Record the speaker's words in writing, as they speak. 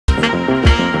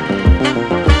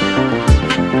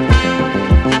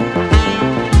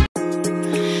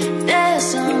There's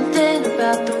something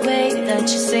about the way that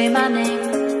you say my name,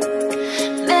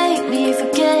 make me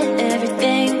forget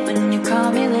everything when you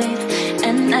call me late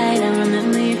at night. I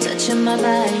remember you touching my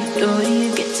body, the way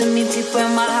you get to me deep where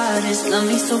my heart is. Love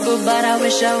me so good, but I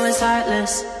wish I was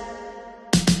heartless.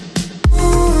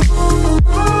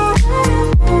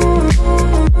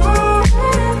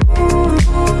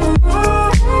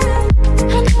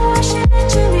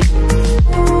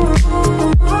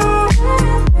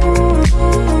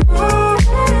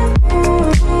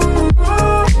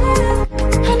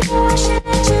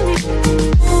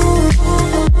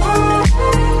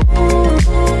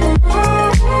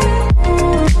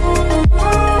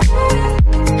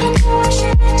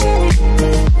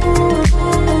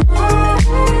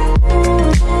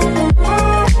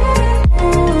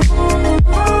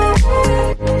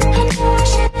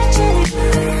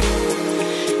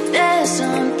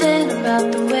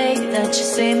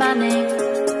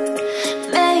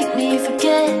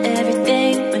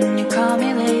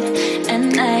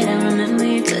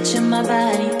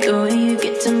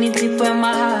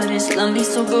 Love me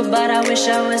so good, but I wish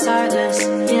I was heartless,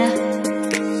 yeah.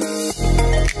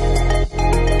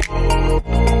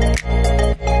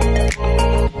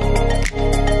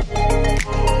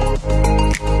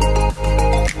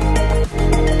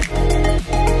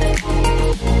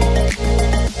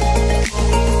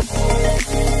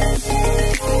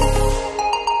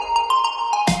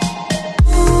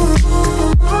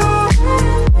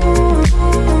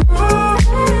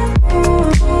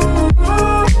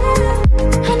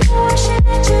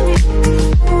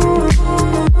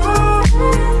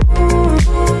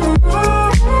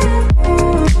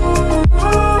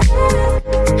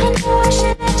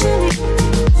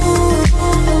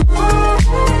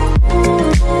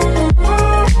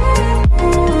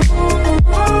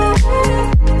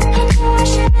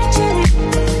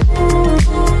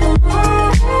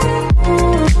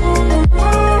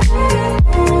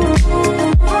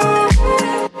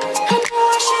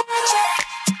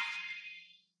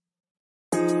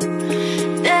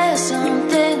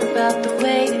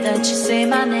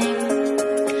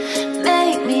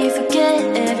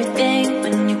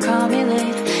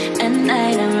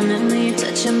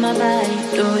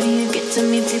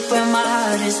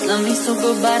 Love me so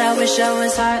good, but I wish I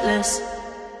was heartless.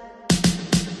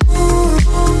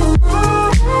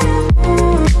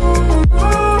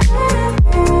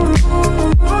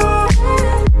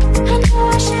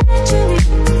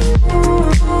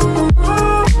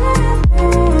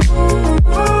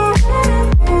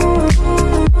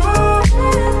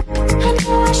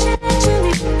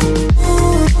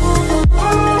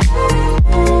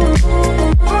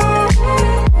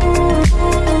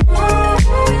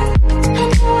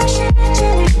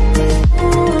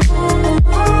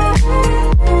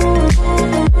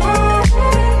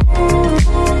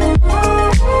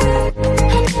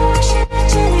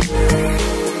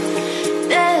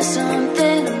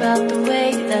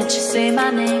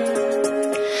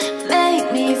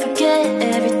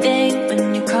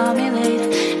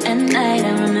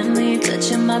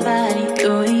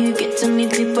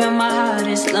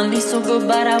 Love me so good,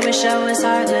 but I wish I was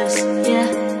heartless,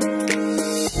 yeah.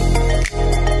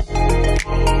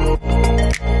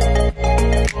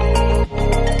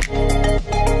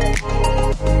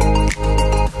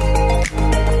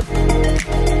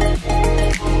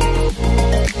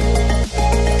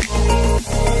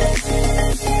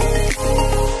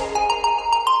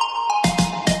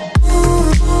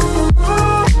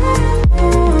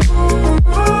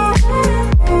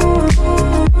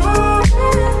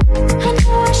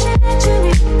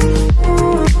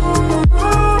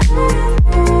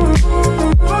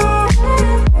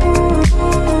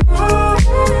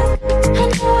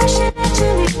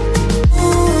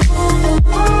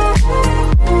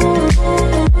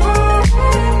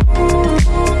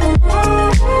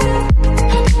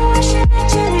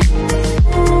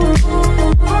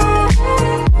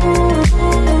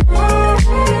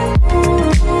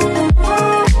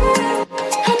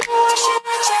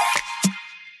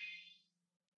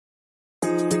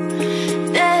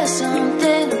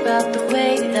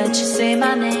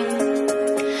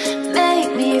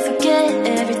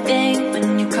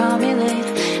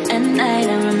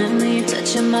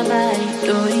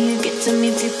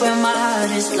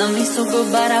 Love me so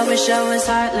good, but I wish I was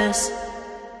heartless.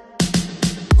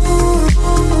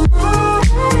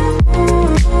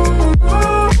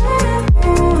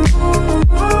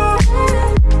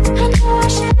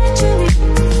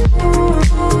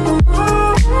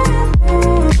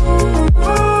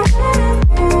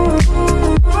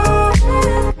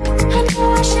 I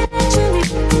know I shouldn't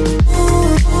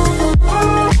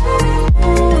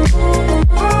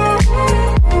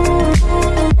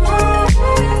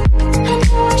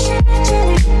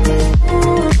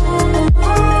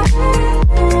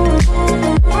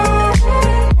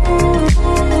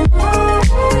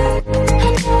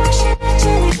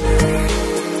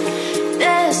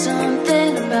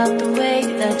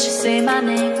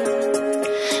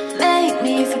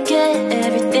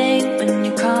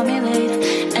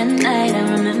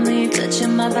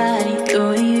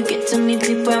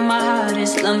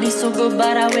love me so good,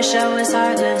 but I wish I was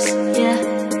heartless. Yeah.